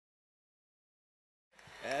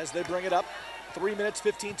as they bring it up. 3 minutes,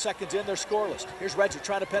 15 seconds in, they're scoreless. Here's Reggie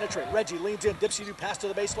trying to penetrate. Reggie leans in, dips you pass to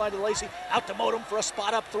the baseline to Lacey. Out to Modem for a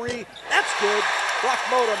spot up three. That's good. Brock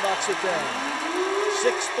Modem knocks it down.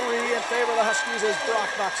 6-3 in favor of the Huskies as Brock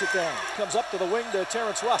knocks it down. Comes up to the wing to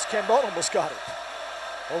Terrence Ross. Ken Modem has got it.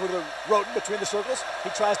 Over to Roten between the circles. He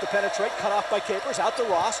tries to penetrate, cut off by Capers. Out to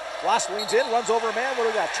Ross. Ross leans in, runs over a man. What do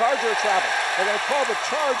we got? Charge or travel? They're going to call the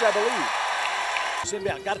charge, I believe.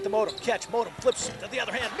 Inbound, got it to Modem, catch, Modem flips to the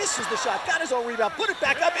other hand, misses the shot, got his own rebound, put it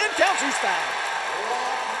back up, in counts, he's fouled.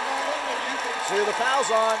 So the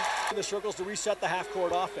foul's on in the circles to reset the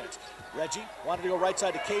half-court offense. Reggie wanted to go right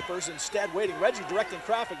side to Capers, instead waiting. Reggie directing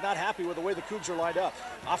traffic, not happy with the way the Cougs are lined up.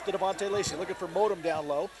 Off to Devontae Lacey, looking for Modem down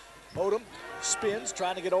low. Modem spins,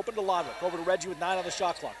 trying to get open to Lodwick. Over to Reggie with 9 on the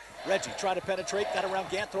shot clock. Reggie trying to penetrate, got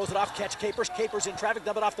around Gant, throws it off, catch Capers. Capers in traffic,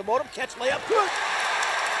 dump it off to Modem, catch, layup, good.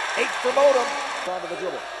 8 for Modem. Onto the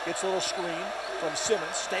dribble. Gets a little screen from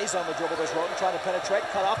Simmons. Stays on the dribble. There's Roten trying to penetrate.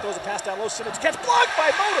 Cut off. Throws a pass down low. Simmons catch. Blocked by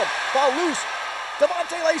Modem. Ball loose.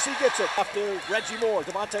 Devontae Lacey gets it. Off to Reggie Moore.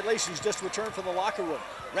 Devontae Lacey's just returned from the locker room.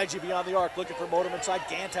 Reggie beyond the arc looking for Modem inside.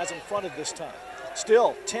 Gant has him fronted this time.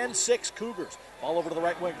 Still 10-6 Cougars. Ball over to the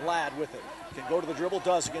right wing. Ladd with it. Can go to the dribble.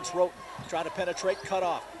 Does against Roten. Trying to penetrate. Cut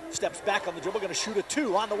off. Steps back on the dribble. Going to shoot a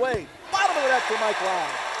 2 on the way. Bottom of the net for Mike Ladd.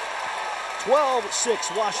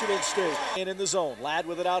 12-6 Washington State. And in the zone. Ladd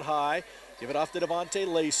with it out high. Give it off to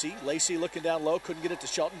Devontae Lacey. Lacey looking down low. Couldn't get it to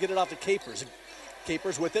Shelton. Get it off to Capers.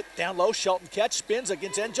 Capers with it. Down low. Shelton catch. Spins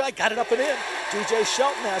against Njai. Got it up and in. DJ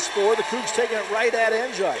Shelton has 4. The Cougs taking it right at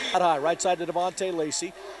Njai. Out high. Right side to Devontae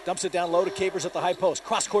Lacey. Dumps it down low to Capers at the high post.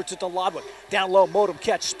 Cross courts it to Lodwick. Down low. Modem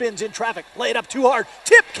catch. Spins in traffic. Lay it up too hard.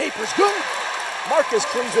 Tip. Capers. Good. Marcus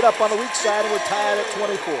cleans it up on the weak side and we're tied at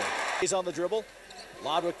 24. He's on the dribble.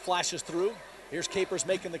 Lodwick flashes through. Here's Capers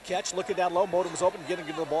making the catch, looking down low. Modem's open, getting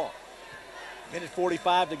him the ball. Minute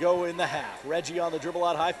 45 to go in the half. Reggie on the dribble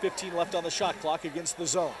out high, 15 left on the shot clock against the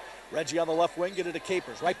zone. Reggie on the left wing, get it to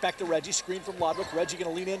Capers. Right back to Reggie, screen from Lodwick. Reggie gonna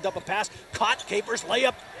lean in, dump a pass. Caught, Capers,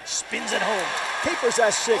 layup, spins it home. Capers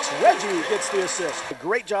has 6, Reggie gets the assist. A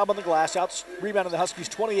great job on the glass, out rebounding the Huskies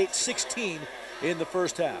 28-16 in the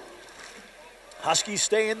first half. Huskies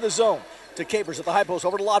stay in the zone. To Capers at the high post,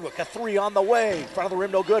 over to Lodwick, a 3 on the way, in front of the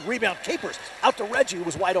rim, no good, rebound, Capers, out to Reggie, who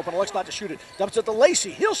was wide open, elects not to shoot it, dumps it to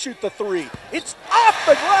Lacey, he'll shoot the 3, it's off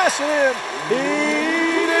the glass and in,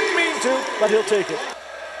 he didn't mean to, but he'll take it.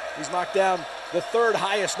 He's knocked down the 3rd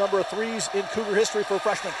highest number of 3s in Cougar history for a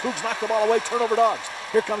freshman. Cougs knocked the ball away, turnover Dogs.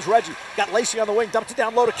 Here comes Reggie, got Lacey on the wing, dumped it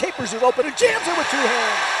down low to Capers, who's open, and jams it with 2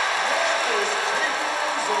 hands.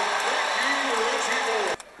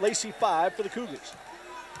 Lacey 5 for the Cougars.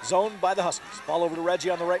 Zoned by the Huskies. Ball over to Reggie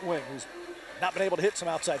on the right wing, who's not been able to hit some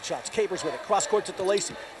outside shots. Capers with it. Cross courts it to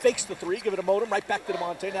Lacey. Fakes the 3. Give it to Modem. Right back to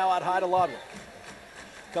Devontae. Now out high to Lodwick.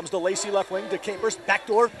 Comes to Lacey left wing to Capers.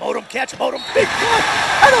 Backdoor. Modem catch. Modem. Big play.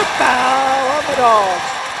 And a foul on the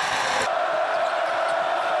Dogs.